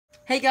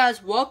Hey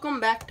guys, welcome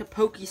back to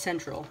Poke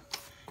Central.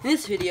 In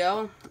this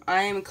video,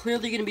 I am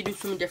clearly going to be doing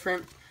something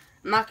different.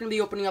 I'm not going to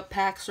be opening up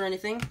packs or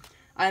anything.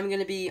 I'm going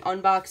to be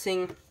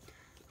unboxing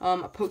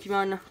a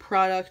Pokemon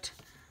product,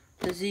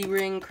 the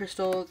Z-Ring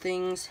crystal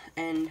things,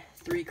 and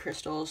 3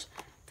 crystals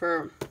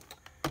for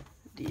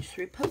these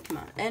 3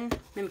 Pokemon, and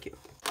Mimikyu.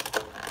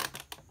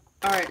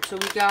 Alright, so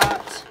we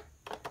got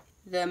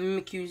the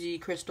Mimikyu Z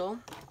crystal.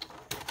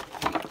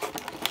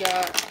 We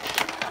got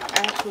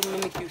actual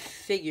Mimikyu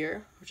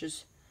figure, which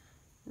is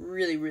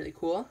really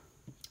cool.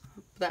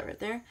 Put that right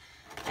there.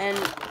 And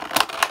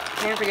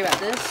can't forget about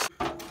this.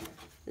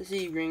 The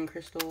Z-Ring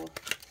crystal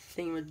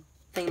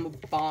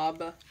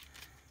thingamabob.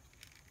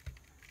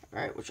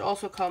 Alright, which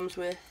also comes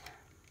with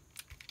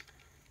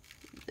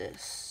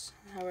this.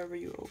 However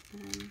you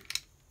open them.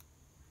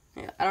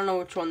 Yeah, I don't know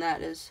which one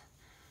that is,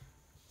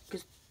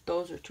 because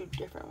those are 2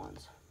 different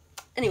ones.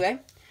 Anyway,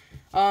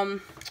 so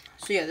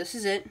yeah, this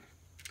is it.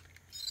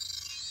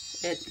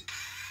 It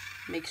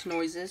makes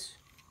noises.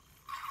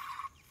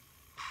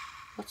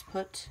 Let's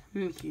put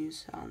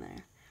Mimikyu's on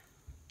there.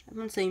 I've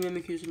been saying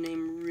Mimikyu's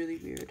name really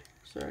weird.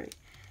 Sorry.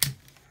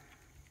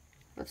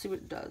 Let's see what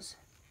it does.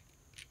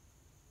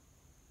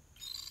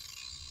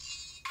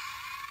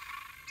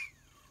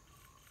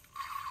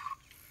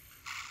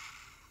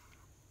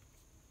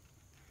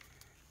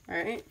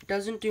 Alright,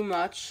 doesn't do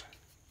much.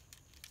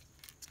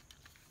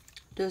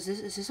 Is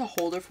this a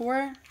holder for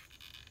it?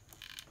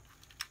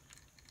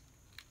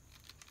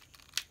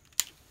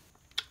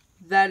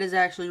 That is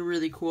actually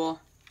really cool.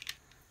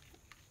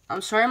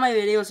 I'm sorry in my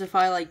videos if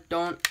I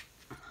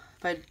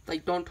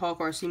don't talk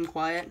or seem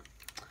quiet.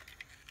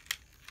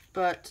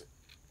 But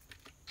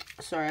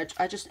sorry,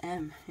 I just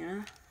am, you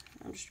know?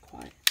 I'm just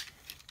quiet.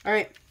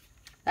 Alright.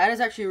 That is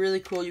actually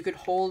really cool. You could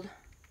hold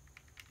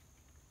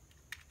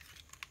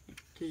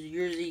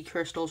your Z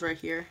crystals right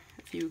here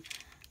if you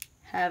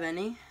have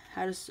any.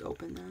 How does it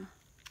open though?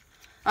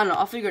 I don't know,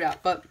 I'll figure it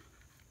out, but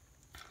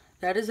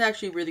that is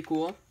actually really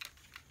cool.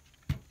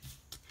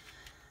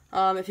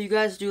 If you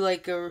guys do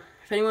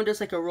if anyone does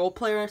like a role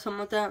player or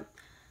something like that,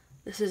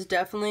 this is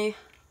definitely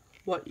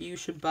what you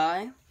should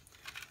buy.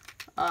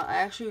 I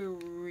actually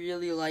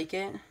really like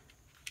it.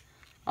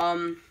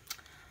 So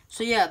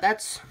yeah,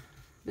 this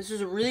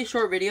is a really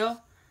short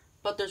video,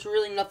 but there's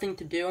really nothing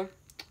to do.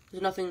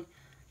 There's nothing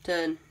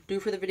to do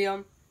for the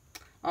video.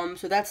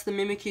 So that's the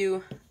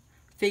Mimikyu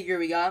figure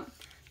we got.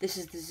 This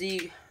is the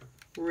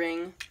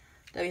Z-Ring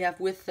that we have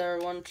with our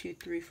 1, 2,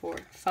 3, 4,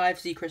 5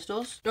 Z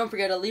crystals. Don't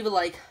forget to leave a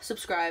like,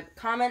 subscribe,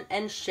 comment,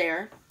 and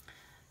share.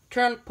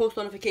 Turn on post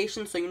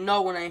notifications so you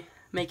know when I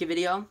make a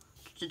video.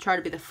 To try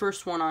to be the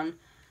first one on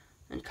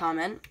and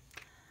comment.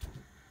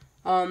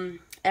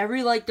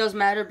 Every like does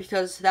matter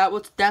because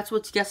that's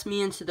what gets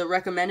me into the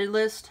recommended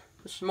list,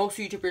 which most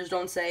YouTubers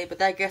don't say, but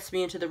that gets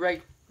me into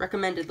the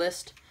recommended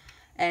list,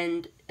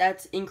 and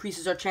that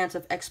increases our chance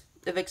of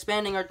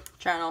expanding our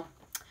channel.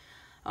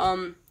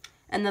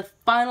 And the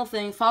final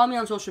thing, follow me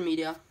on social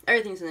media.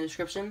 Everything's in the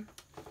description.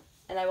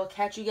 And I will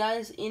catch you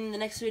guys in the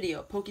next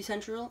video. Poke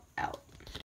Central out.